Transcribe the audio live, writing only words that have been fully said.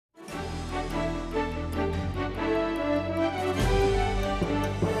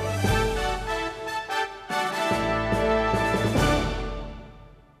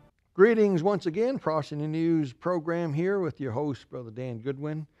Greetings once again, Prophecy News program here with your host, Brother Dan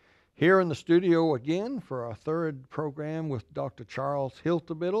Goodwin. Here in the studio again for our third program with Dr. Charles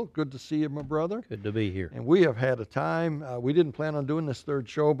Hiltebittle. Good to see you, my brother. Good to be here. And we have had a time. We didn't plan on doing this third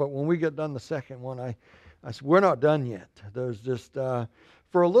show, but when we got done the second one, I said, we're not done yet. There's just, for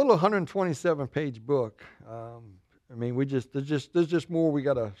a little 127-page book, there's just more we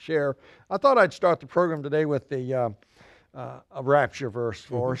got to share. I thought I'd start the program today with a Rapture verse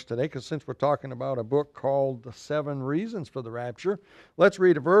for us today, because since we're talking about a book called The 7 Reasons for the Rapture, let's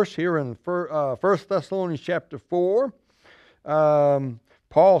read a verse here in 1 Thessalonians chapter 4.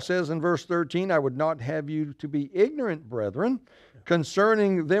 Paul says in verse 13, I would not have you to be ignorant, brethren,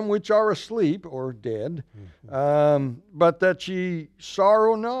 concerning them which are asleep or dead, but that ye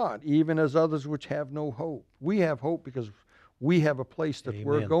sorrow not, even as others which have no hope. We have hope because we have a place that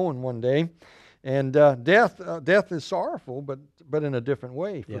we're going one day. And death is sorrowful, but in a different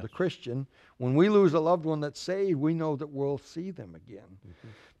way for the Christian. When we lose a loved one that's saved, we know that we'll see them again.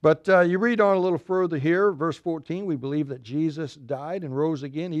 But you read on a little further here, verse 14, we believe that Jesus died and rose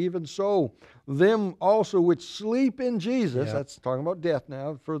again. Even so, them also which sleep in Jesus, that's talking about death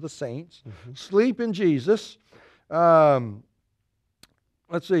now for the saints, sleep in Jesus. Even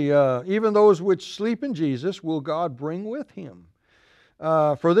those which sleep in Jesus will God bring with him.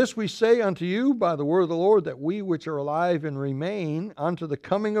 For this we say unto you by the word of the Lord, that we which are alive and remain unto the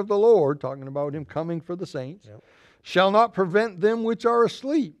coming of the Lord, talking about him coming for the saints, shall not prevent them which are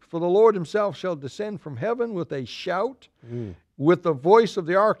asleep. For the Lord himself shall descend from heaven with a shout, with the voice of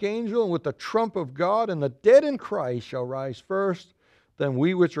the archangel, and with the trump of God, and the dead in Christ shall rise first. Then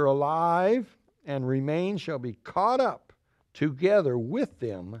we which are alive and remain shall be caught up together with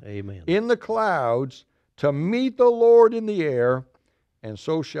them in the clouds to meet the Lord in the air, and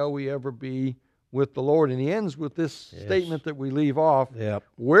so shall we ever be with the Lord. And he ends with this statement that we leave off.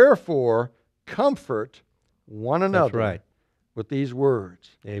 Wherefore, comfort one another with these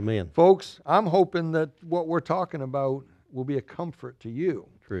words. Amen. Folks, I'm hoping that what we're talking about will be a comfort to you.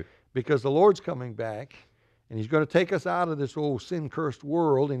 True. Because the Lord's coming back, and he's going to take us out of this old sin-cursed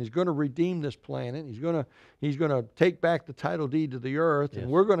world, and he's going to redeem this planet. He's going to take back the title deed to the earth, and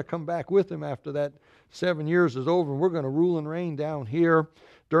we're going to come back with him after that 7 years is over, and we're going to rule and reign down here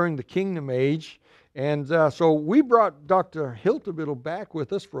during the kingdom age. And so we brought Dr. Hiltebittle back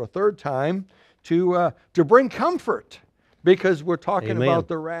with us for a third time to bring comfort, because we're talking about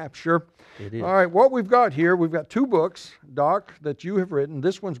the rapture. It is. All right, what we've got here, we've got 2 books, Doc, that you have written.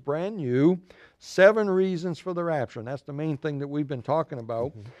 This one's brand new, 7 Reasons for the Rapture, and that's the main thing that we've been talking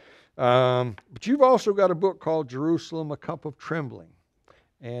about. But you've also got a book called Jerusalem, A Cup of Trembling.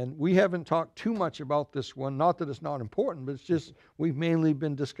 And we haven't talked too much about this one, not that it's not important, but it's just we've mainly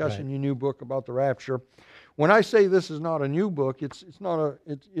been discussing your new book about the rapture. When I say this is not a new book, it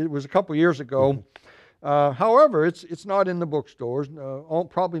was a couple years ago. However, it's not in the bookstores.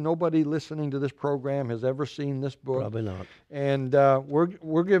 Probably nobody listening to this program has ever seen this book. Probably not. And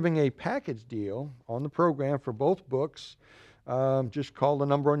we're giving a package deal on the program for both books. Just call the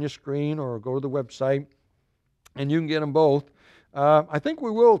number on your screen or go to the website, and you can get them both. I think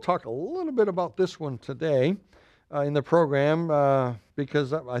we will talk a little bit about this one today in the program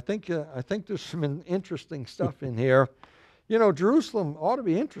because I think there's some interesting stuff in here. You know, Jerusalem ought to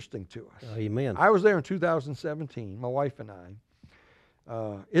be interesting to us. Amen. I was there in 2017, my wife and I.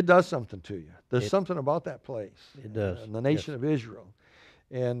 It does something to you. There's something about that place. It does. The nation of Israel.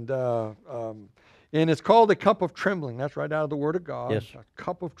 And it's called a cup of trembling. That's right out of the Word of God. Yes. A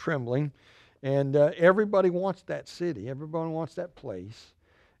cup of trembling. And everybody wants that city. Everybody wants that place.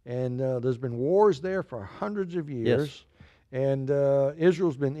 And there's been wars there for hundreds of years. Yes. And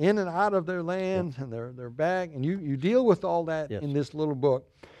Israel's been in and out of their land, and they're back. And you deal with all that in this little book.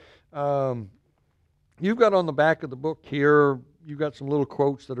 You've got on the back of the book here, you've got some little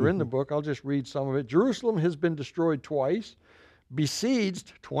quotes that are in the book. I'll just read some of it. Jerusalem has been destroyed twice,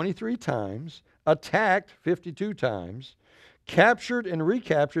 besieged 23 times, attacked 52 times, captured and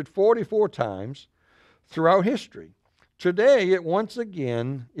recaptured 44 times throughout history. Today, it is once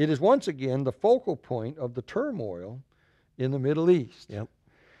again the focal point of the turmoil in the Middle East.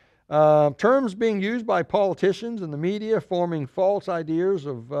 Terms being used by politicians and the media forming false ideas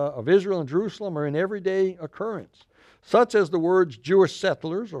of Israel and Jerusalem are an everyday occurrence, such as the words Jewish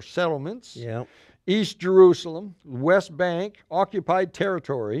settlers or settlements, East Jerusalem, West Bank, occupied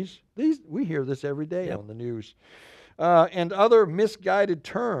territories. We hear this every day on the news. And other misguided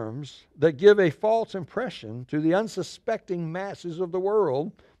terms that give a false impression to the unsuspecting masses of the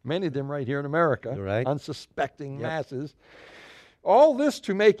world, many of them right here in America, unsuspecting masses. All this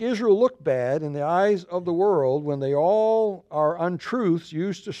to make Israel look bad in the eyes of the world when they all are untruths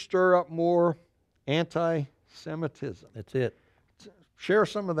used to stir up more anti-Semitism. That's it. Share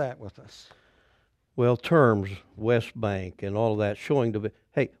some of that with us. Well, terms, West Bank, and all of that, showing to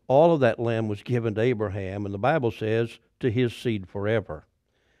hey, all of that land was given to Abraham, and the Bible says to his seed forever.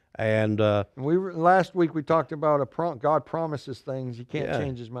 And last week we talked about God promises things; He can't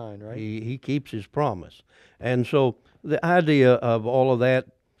change His mind, right? He keeps His promise, and so the idea of all of that,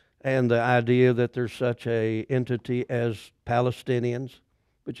 and the idea that there's such a entity as Palestinians,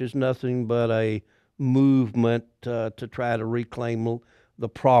 which is nothing but a movement to try to reclaim the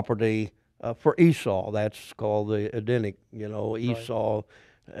property for Esau. That's called the Edenic, Esau,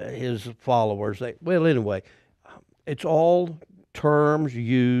 his followers. Anyway, it's all terms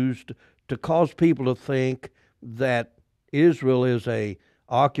used to cause people to think that Israel is a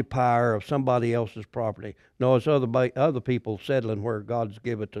occupier of somebody else's property. No, it's other people settling where God's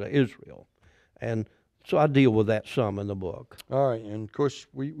given it to Israel. And so I deal with that some in the book. All right, and of course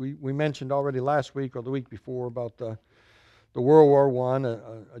we mentioned already last week or the week before about the World War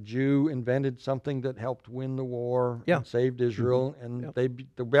I. A Jew invented something that helped win the war and saved Israel, and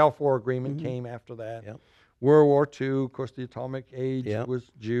the Balfour Agreement came after that. Yep. World War II, of course, the atomic age was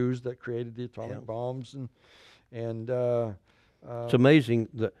Jews that created the atomic bombs, and it's amazing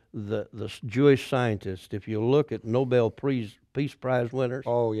the Jewish scientists. If you look at Nobel Peace Prize winners,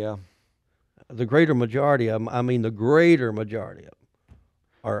 the greater majority of them, the greater majority of them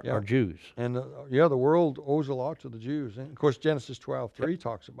are Jews. And the world owes a lot to the Jews, and of course Genesis 12:3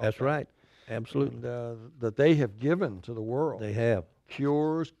 talks about that's that. right, absolutely. And, that they have given to the world. They have.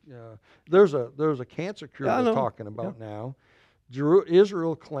 Cures. There's a cancer cure we're talking about now.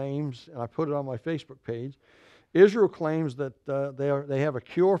 Israel claims, and I put it on my Facebook page, Israel claims that they have a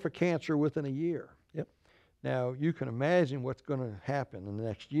cure for cancer within a year. Yep. Now, you can imagine what's going to happen in the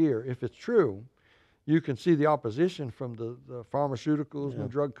next year. If it's true, you can see the opposition from the pharmaceuticals and the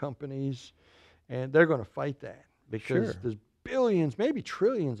drug companies, and they're going to fight that because there's billions, maybe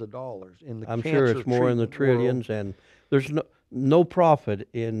trillions of dollars in the cancer treatment. I'm sure it's more in the trillions, and there's no profit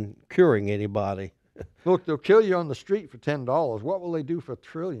in curing anybody. Look, they'll kill you on the street for $10. What will they do for $1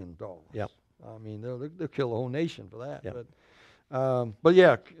 trillion? Yeah. They'll kill a whole nation for that. Yep. But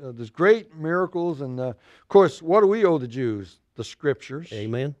there's great miracles, and of course, what do we owe the Jews? The Scriptures.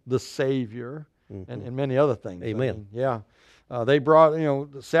 Amen. The Savior, and many other things. Amen. They brought,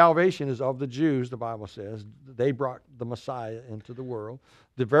 the salvation is of the Jews, the Bible says. They brought the Messiah into the world.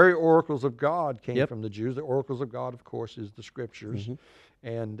 The very oracles of God came from the Jews. The oracles of God, of course, is the Scriptures.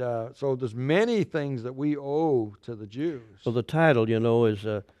 And so there's many things that we owe to the Jews. So the title, is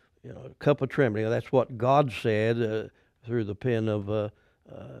a cup of trembling. That's what God said through the pen of,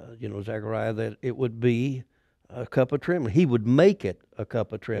 Zechariah, that it would be a cup of trembling. He would make it a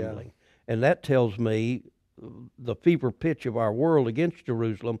cup of trembling. And that tells me the fever pitch of our world against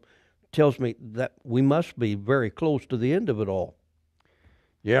Jerusalem tells me that we must be very close to the end of it all.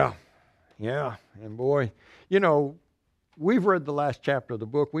 Yeah. And boy, we've read the last chapter of the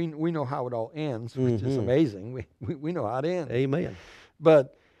book. We know how it all ends, which is amazing. We know how it ends. Amen.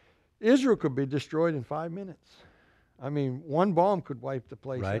 But Israel could be destroyed in 5 minutes. One bomb could wipe the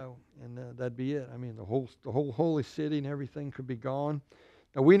place out, and that'd be it. The whole holy city and everything could be gone.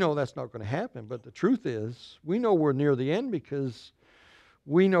 Now, we know that's not going to happen, but the truth is, we know we're near the end because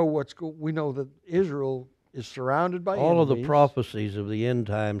we know we know that Israel is surrounded by all enemies. Of the prophecies of the end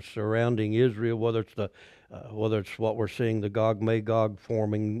times surrounding Israel, whether it's what we're seeing, the Gog Magog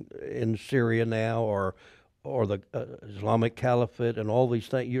forming in Syria now, or the Islamic Caliphate, and all these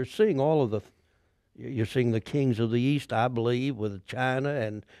things. You're seeing you're seeing the kings of the East, I believe, with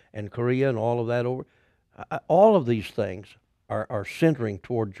China and Korea and all of that over. All of these things are centering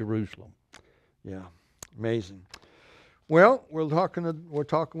toward Jerusalem. Yeah, amazing. Well, we're talking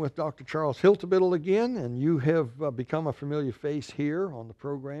with Dr. Charles Hiltebittle again, and you have become a familiar face here on the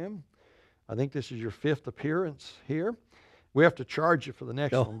program. I think this is your 5th appearance here. We have to charge you for the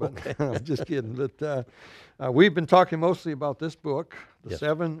next one, but I'm just kidding. But we've been talking mostly about this book, The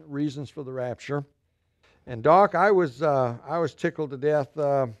 7 Reasons for the Rapture. And Doc, I was tickled to death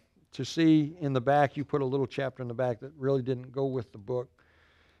to see in the back, you put a little chapter in the back that really didn't go with the book.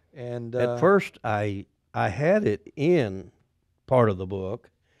 And at first, I had it in part of the book,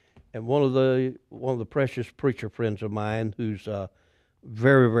 and one of the precious preacher friends of mine, who's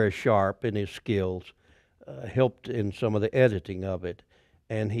very, very sharp in his skills, helped in some of the editing of it.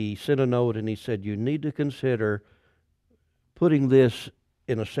 And he sent a note and he said, you need to consider putting this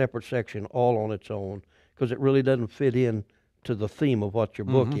in a separate section all on its own, because it really doesn't fit in to the theme of what your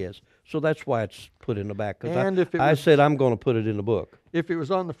book is. So that's why it's put in the back. Because And if it I was, said I'm going to put it in the book. if it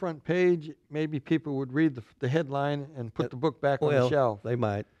was on the front page, maybe people would read the headline and put the book back on the Well, shelf. they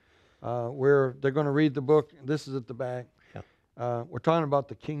might. Where they're going to read the book. This is at the back. Yeah. We're talking about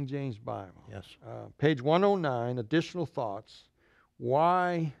the King James Bible. Yes. Page 109, additional thoughts.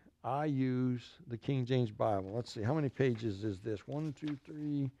 Why I use the King James Bible. Let's see, how many pages is this? 1, 2,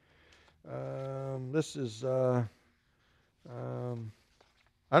 3. This is, I don't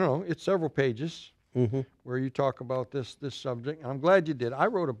know, it's several pages where you talk about this subject. And I'm glad you did. I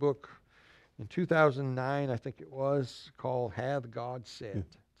wrote a book in 2009, I think it was, called Hath God Said.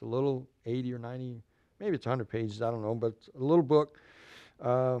 It's a little 80 or 90, maybe it's 100 pages, I don't know, but it's a little book.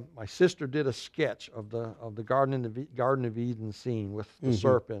 My sister did a sketch of the Garden of Eden scene with the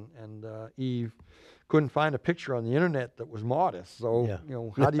serpent and Eve. Couldn't find a picture on the internet that was modest, so you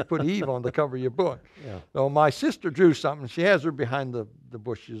know, how do you put Eve on the cover of your book? Yeah. So my sister drew something. She has her behind the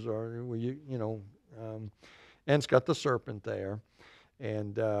bushes, or and it's got the serpent there.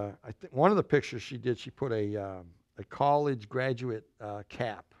 And I think one of the pictures she did, she put a college graduate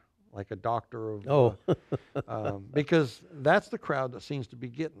cap, like a doctor of, because that's the crowd that seems to be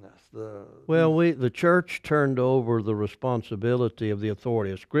getting us. The church turned over the responsibility of the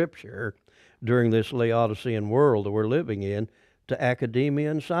authority of Scripture during this Laodicean world that we're living in to academia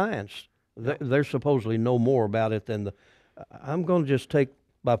and science. They're supposedly know more about it than I'm going to just take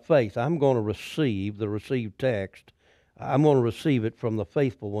by faith. I'm going to receive the received text. I'm going to receive it from the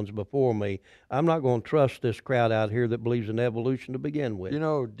faithful ones before me. I'm not going to trust this crowd out here that believes in evolution to begin with. You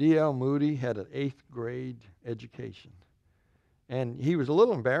know, D.L. Moody had an 8th grade education, and he was a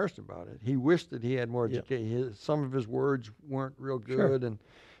little embarrassed about it. He wished that he had more education. Some of his words weren't real good. Sure. And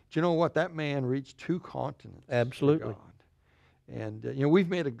do you know what? That man reached 2 continents. Absolutely. And you know, we've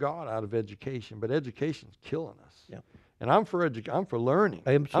made a god out of education, but education's killing us. Yeah. And I'm for learning.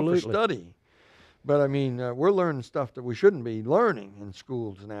 Absolutely. I'm for study. But I mean, we're learning stuff that we shouldn't be learning in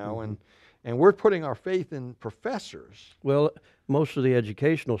schools now, and we're putting our faith in professors. Well, most of the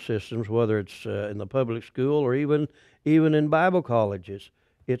educational systems, whether it's in the public school or even in Bible colleges,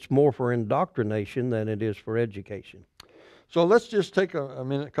 it's more for indoctrination than it is for education. So let's just take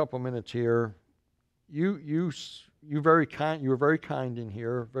a couple minutes here. You were very kind in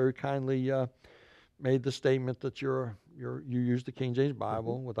here. Very kindly made the statement that you use the King James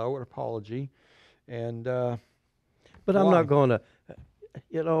Bible without an apology. And but I'm not going to,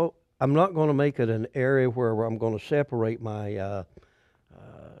 I'm not going to make it an area where I'm going to separate my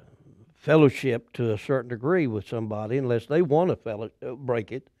fellowship to a certain degree with somebody unless they want to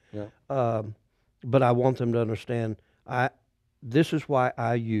break it. Yeah. But I want them to understand this is why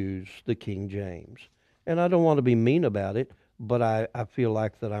I use the King James. And I don't want to be mean about it, but I feel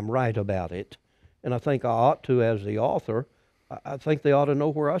like that I'm right about it. And I think I ought to, as the author, I think they ought to know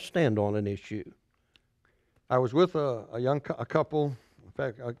where I stand on an issue. I was with a couple, in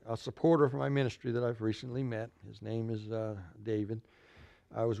fact, a supporter of my ministry that I've recently met. His name is David.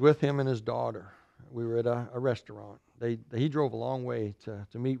 I was with him and his daughter. We were at a restaurant. He drove a long way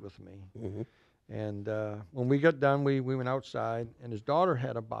to meet with me. And when we got done, we went outside, and his daughter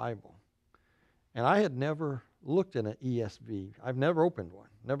had a Bible. And I had never looked at an ESV. I've never opened one.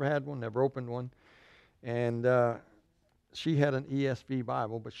 Never had one, never opened one. And she had an ESV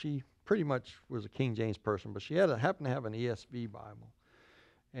Bible, but she pretty much was a King James person, but she happened to have an ESV Bible.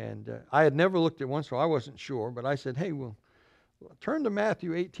 And I had never looked at one, so I wasn't sure, but I said, hey, well, turn to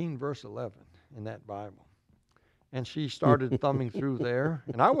Matthew 18, verse 11 in that Bible. And she started thumbing through there,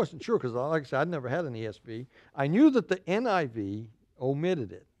 and I wasn't sure because, like I said, I'd never had an ESV. I knew that the NIV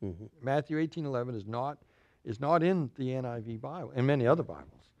omitted it. Matthew 18:11 is not in the NIV Bible and many other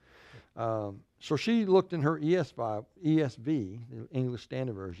Bibles. So she looked in her ESV, the English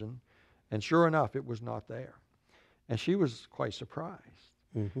Standard Version, and sure enough, it was not there. And she was quite surprised.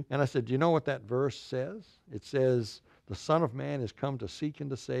 And I said, do you know what that verse says? It says, the Son of Man is come to seek and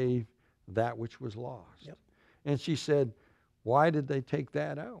to save that which was lost. Yep. And she said, why did they take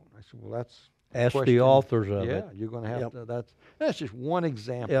that out? I said, well, that's ask the authors of it. Yeah, you're going to have to. That's just one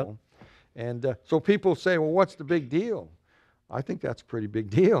example. And so people say, well, what's the big deal? I think that's a pretty big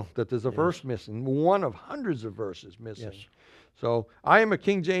deal that there's a verse missing, one of hundreds of verses missing. Yes. So I am a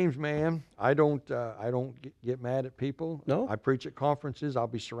King James man. I don't get mad at people. No. I preach at conferences. I'll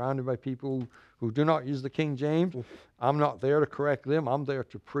be surrounded by people who do not use the King James. I'm not there to correct them. I'm there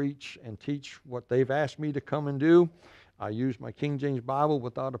to preach and teach what they've asked me to come and do. I use my King James Bible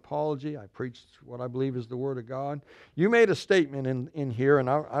without apology. I preach what I believe is the Word of God. You made a statement in here, and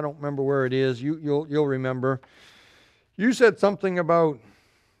I don't remember where it is. You'll remember. You said something about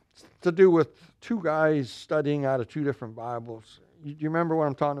to do with two guys studying out of two different Bibles. You remember what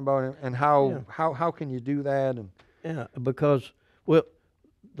I'm talking about, and Yeah. how can you do that? And Yeah, because, well,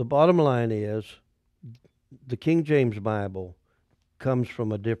 the bottom line is the King James Bible comes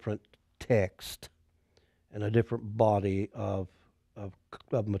from a different text and a different body of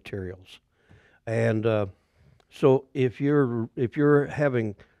materials. And so if you're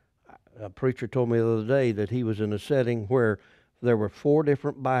having, a preacher told me the other day that he was in a setting where there were four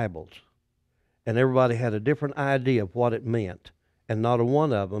different Bibles, and everybody had a different idea of what it meant, and not a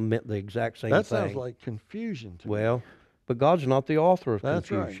one of them meant the exact same that thing. sounds like confusion to me. Well, but God's not the author of That's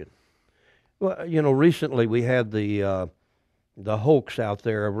right. confusion. Well, recently we had the hoax out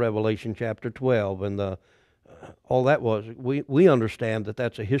there of Revelation chapter 12, and all that was. We understand that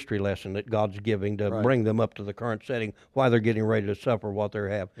that's a history lesson that God's giving to Right. bring them up to the current setting, why they're getting ready to suffer what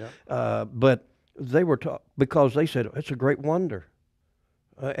they have. Yeah. But they were taught, because they said it's a great wonder,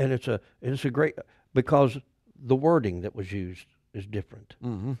 and it's a great, because the wording that was used is different.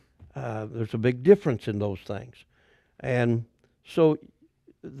 Mm-hmm. There's a big difference in those things, and so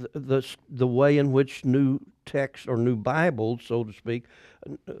the way in which new texts or new Bibles, so to speak,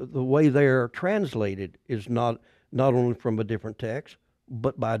 the way they are translated is not only from a different text,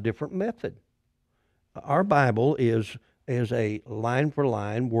 but by a different method. Our Bible is a line for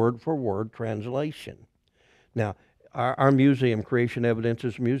line, word for word translation. Now, our museum, Creation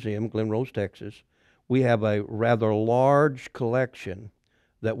Evidences Museum, Glen Rose, Texas, we have a rather large collection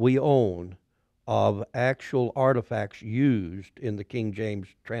that we own of actual artifacts used in the King James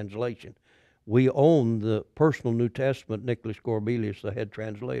translation. We own the personal New Testament, Nicholas Gorbelius, the head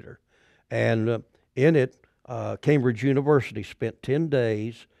translator. And in it, Cambridge University spent 10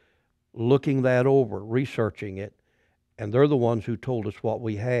 days looking that over, researching it, and they're the ones who told us what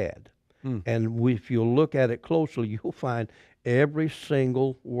we had. And if you look at it closely, you'll find every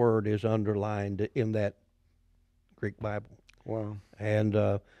single word is underlined in that Greek Bible. Wow.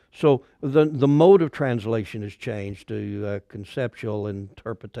 And so the mode of translation has changed to conceptual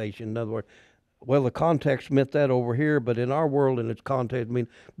interpretation. In other words, well, the context meant that over here, but in our world, in its context, I mean,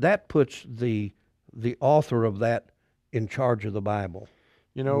 that puts the author of that in charge of the Bible.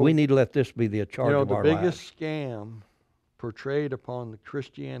 We need to let this be the charge of the our lives. biggest scam portrayed upon the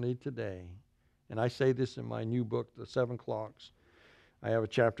Christianity today, and I say this in my new book, The Seven Clocks. I have a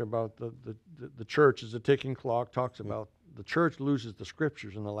chapter about the church as a ticking clock, talks about the church loses the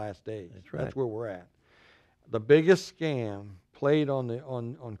scriptures in the last days. That's right. That's where we're at. The biggest scam played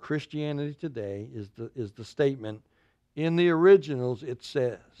on Christianity today is the statement, in the originals it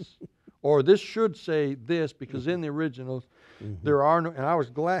says, or this should say this, because in the originals there are no, and I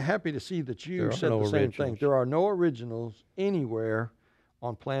was happy to see that you said the same thing. There are no originals anywhere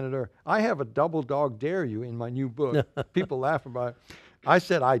on planet Earth. I have a double dog dare you in my new book. People laugh about it. I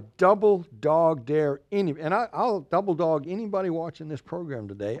said I double dog dare I'll double dog anybody watching this program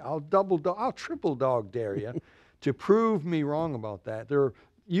today. I'll triple dog dare you to prove me wrong about that.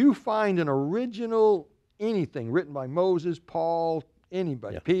 You find an original anything written by Moses, Paul,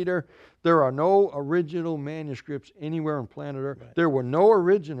 anybody, Peter. There are no original manuscripts anywhere on planet Earth. Right. There were no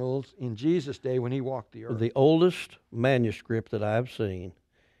originals in Jesus' day when he walked the earth. The oldest manuscript that I've seen,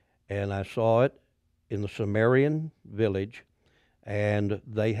 and I saw it in the Sumerian village, and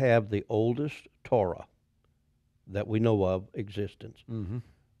they have the oldest Torah that we know of existence.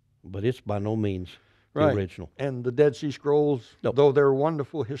 But it's by no means the original. And the Dead Sea Scrolls, though they're a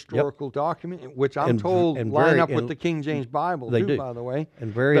wonderful historical document, which I'm told line up with the King James Bible too, by the way.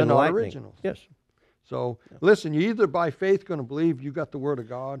 And very they're enlightening. Not originals. Yes. So listen, you either by faith going to believe you got the Word of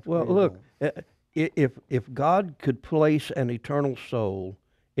God. Well, look, if God could place an eternal soul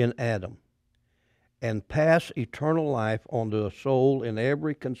in Adam and pass eternal life onto a soul in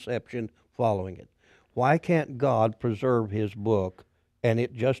every conception following it, why can't God preserve his book and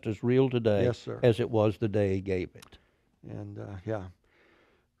it just as real today as it was the day he gave it? And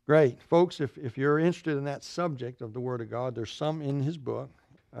great. Folks, if you're interested in that subject of the Word of God, there's some in his book.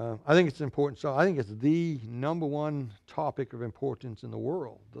 I think it's important. So I think it's the number one topic of importance in the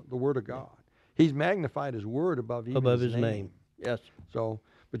world, the Word of God. He's magnified his Word above his name. Yes. So,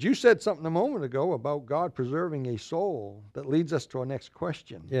 but you said something a moment ago about God preserving a soul that leads us to our next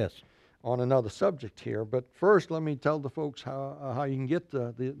question. Yes. On another subject here. But first, let me tell the folks how you can get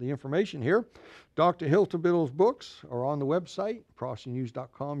the information here. Dr. Hilterbittle's books are on the website,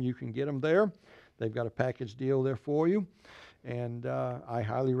 prophecynews.com. You can get them there. They've got a package deal there for you. And I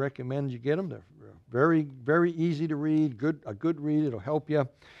highly recommend you get them. They're very, very easy to read, a good read. It'll help you.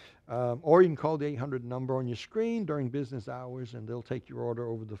 Or you can call the 800 number on your screen during business hours, and they'll take your order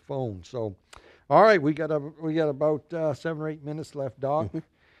over the phone. So, all right, we got about 7 or 8 minutes left, Doc.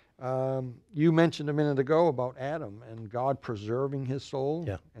 You mentioned a minute ago about Adam and God preserving his soul,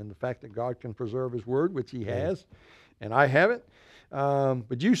 Yeah. and the fact that God can preserve his word, which he has, and I haven't.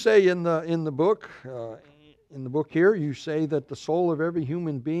 But you say in the book here, you say that the soul of every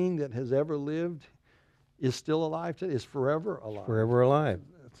human being that has ever lived is still alive today, is forever alive. Forever alive.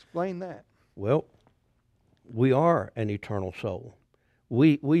 Explain that. Well, we are an eternal soul.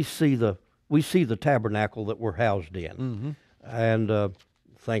 We see the tabernacle that we're housed in, Mm-hmm. and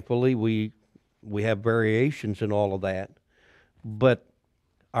thankfully we have variations in all of that. But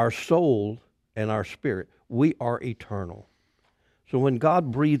our soul and our spirit, we are eternal. So when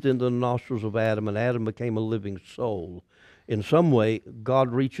God breathed into the nostrils of Adam and Adam became a living soul, in some way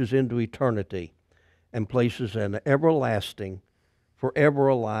God reaches into eternity and places an everlasting, forever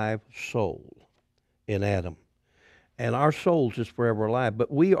alive soul in Adam. And our souls is forever alive,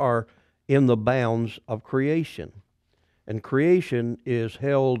 but we are in the bounds of creation. And creation is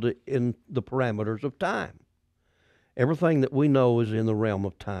held in the parameters of time. Everything that we know is in the realm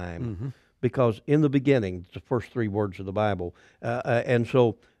of time. Mm-hmm. Because in the beginning, it's the first three words of the Bible. And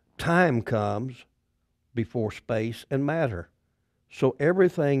so time comes before space and matter. So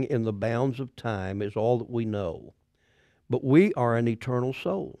everything in the bounds of time is all that we know. But we are an eternal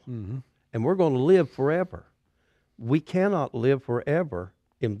soul, Mm-hmm. and we're going to live forever. We cannot live forever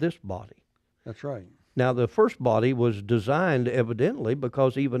in this body. That's right. Now, the first body was designed evidently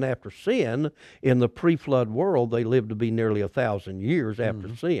because even after sin, in the pre-flood world, they lived to be nearly 1,000 years after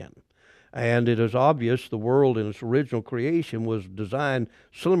Mm-hmm. sin. And it is obvious the world in its original creation was designed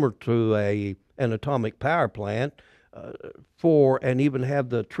similar to an atomic power plant and even had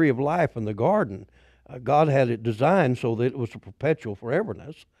the tree of life in the garden. God had it designed so that it was a perpetual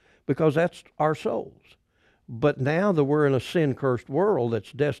foreverness because that's our souls. But now that we're in a sin-cursed world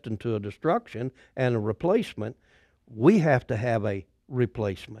that's destined to a destruction and a replacement, we have to have a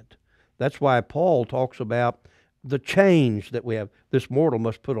replacement. That's why Paul talks about the change that we have. This mortal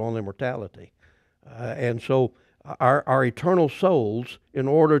must put on immortality. And so our eternal souls, in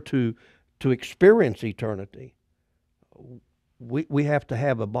order to experience eternity, we have to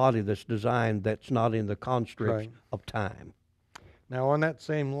have a body that's designed that's not in the constricts Right. of time. Now, on that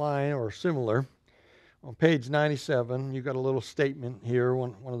same line or similar, on page 97, you got a little statement here,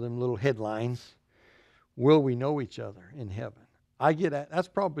 one of them little headlines. Will we know each other in heaven? That's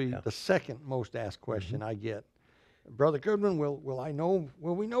probably the second most asked question I get. Brother Goodman, will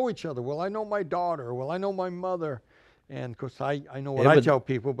we know each other? Will I know my daughter? Will I know my mother? And of course, I know what I tell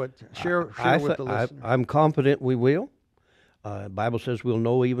people, but share with the listener. I'm confident we will. The Bible says we'll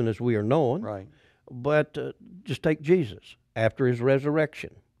know even as we are known. Right. But just take Jesus after his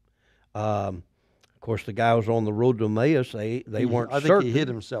resurrection. Of course, the guy was on the road to Emmaus. They weren't certain. I think he hid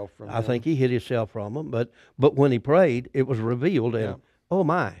himself from them. I think he hid himself from them. But when he prayed, it was revealed, and oh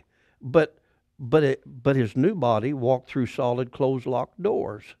my! But his new body walked through solid, closed, locked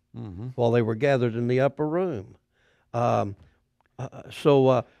doors while they were gathered in the upper room.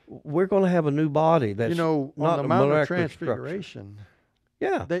 So we're going to have a new body that's on not the a Mount of miraculous Transfiguration.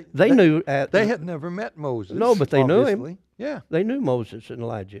 Yeah, They knew. They had never met Moses. No, but they knew him. obviously. Yeah, They knew Moses and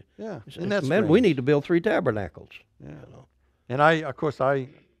Elijah. yeah. Said, And that's man, we need to build 3 tabernacles. Yeah. You know. And I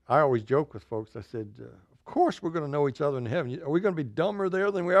always joke with folks. I said, of course we're going to know each other in heaven. Are we going to be dumber there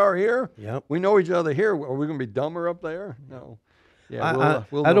than we are here? Yep. We know each other here. Are we going to be dumber up there? No. Yeah,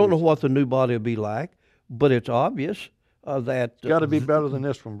 I don't know what the new body will be like, but it's obvious that It's got to be better than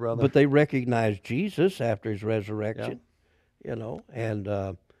this one, brother. But they recognized Jesus after his resurrection, and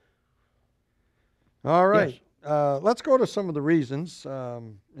all right. yes. Let's go to some of the reasons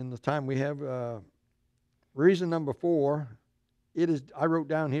in the time we have. Reason number 4, I wrote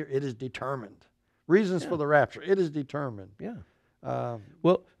down here, it is determined. Reasons for the rapture, it is determined. Yeah.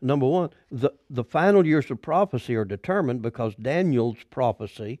 Well, number 1, the final years of prophecy are determined because Daniel's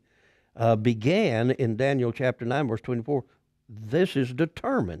prophecy began in Daniel chapter 9, verse 24. This is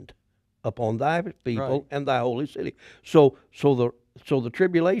determined upon thy people and thy holy city. So the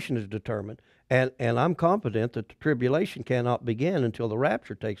tribulation is determined. And I'm confident that the tribulation cannot begin until the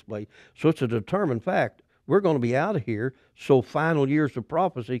rapture takes place. So it's a determined fact. We're going to be out of here so final years of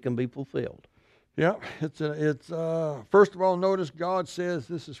prophecy can be fulfilled. Yeah, it's first of all, notice God says,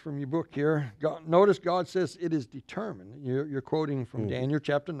 this is from your book here, notice God says it is determined. You're quoting from Daniel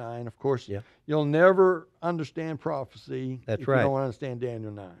chapter 9. Of course, you'll never understand prophecy if you don't understand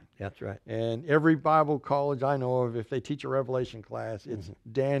Daniel 9. That's right. And every Bible college I know of, if they teach a Revelation class, it's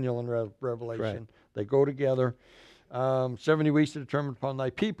Daniel and Revelation. Right. They go together. 70 weeks to determine upon thy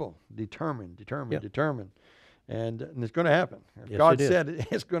people. Determined. And it's going to happen. If God said it,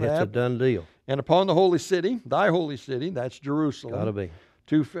 it's going to happen. It's a done deal. And upon the holy city, thy holy city, that's Jerusalem. Got to be.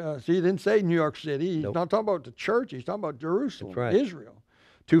 See, he didn't say New York City. He's Nope. not talking about the church. He's talking about Jerusalem, That's right. Israel.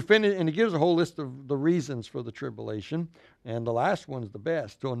 To finish, and he gives a whole list of the reasons for the tribulation. And the last one's the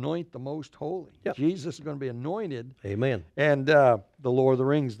best: to anoint the most holy. Yep. Jesus is going to be anointed. Amen. And the Lord of the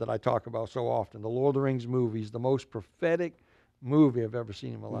Rings that I talk about so often, the Lord of the Rings movies, the most prophetic movie I've ever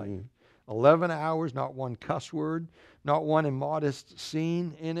seen in my life. 11 hours, not one cuss word, not one immodest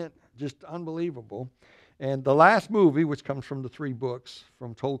scene in it, just unbelievable. And the last movie, which comes from the 3 books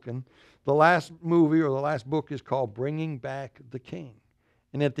from Tolkien, the last movie or the last book is called Bringing Back the King.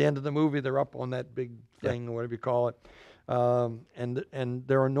 And at the end of the movie, they're up on that big thing, or whatever you call it, and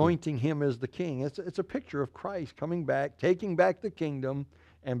they're anointing him as the king. It's a picture of Christ coming back, taking back the kingdom,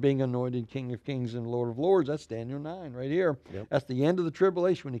 and being anointed King of Kings and Lord of Lords. That's Daniel 9 right here. Yep. That's the end of the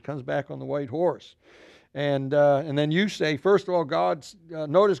tribulation when he comes back on the white horse. And then you say, first of all,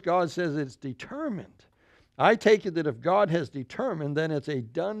 notice God says it's determined. I take it that if God has determined, then it's a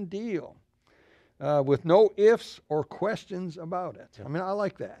done deal. With no ifs or questions about it. I mean, I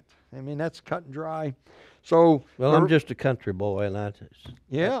like that. I mean, that's cut and dry. So, Well, I'm just a country boy, and I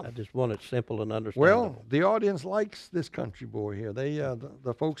just want it simple and understandable. well, the audience likes this country boy here. They,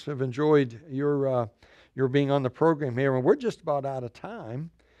 the folks have enjoyed your being on the program here, and we're just about out of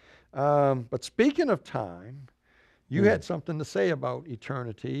time. But speaking of time, you had something to say about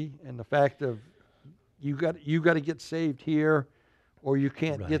eternity and the fact of you got to get saved here, or you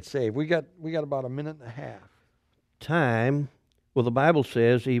can't get saved. We got about a minute and a half. Time, well, the Bible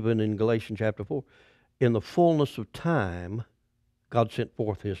says, even in Galatians chapter 4, in the fullness of time, God sent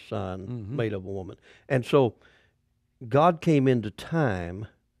forth his Son, made of a woman. And so God came into time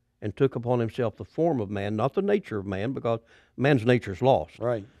and took upon himself the form of man, not the nature of man, because man's nature is lost.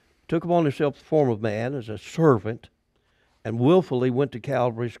 Right. Took upon himself the form of man as a servant and willfully went to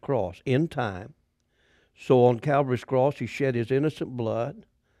Calvary's cross in time. So on Calvary's cross, he shed his innocent blood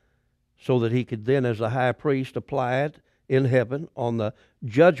so that he could then, as the high priest, apply it in heaven on the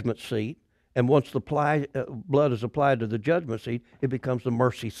judgment seat. And once the blood is applied to the judgment seat, it becomes the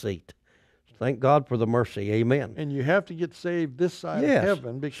mercy seat. Thank God for the mercy. Amen. And you have to get saved this side Yes. of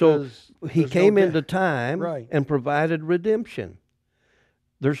heaven because so he came into time Right. and provided redemption.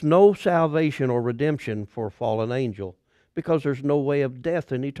 There's no salvation or redemption for a fallen angel because there's no way of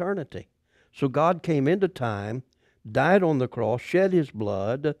death in eternity. So God came into time, died on the cross, shed his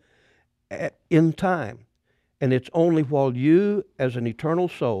blood in time. And it's only while you, as an eternal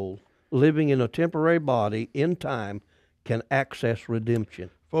soul, living in a temporary body in time, can access redemption.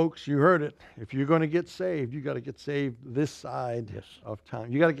 Folks, you heard it. If you're going to get saved, you got to get saved this side of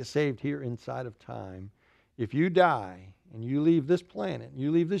time. You got to get saved here inside of time. If you die and you leave this planet,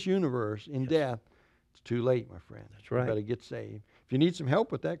 you leave this universe in death, it's too late, my friend. That's right. You got to get saved. If you need some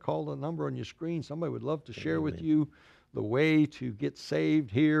help with that, call the number on your screen. Somebody would love to share with you the way to get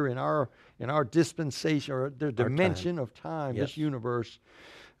saved here in our dispensation or the dimension of time, this universe.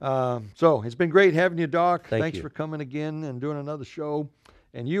 So it's been great having you, Doc. Thanks for coming again and doing another show.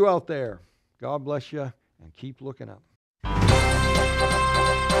 And you out there, God bless you and keep looking up.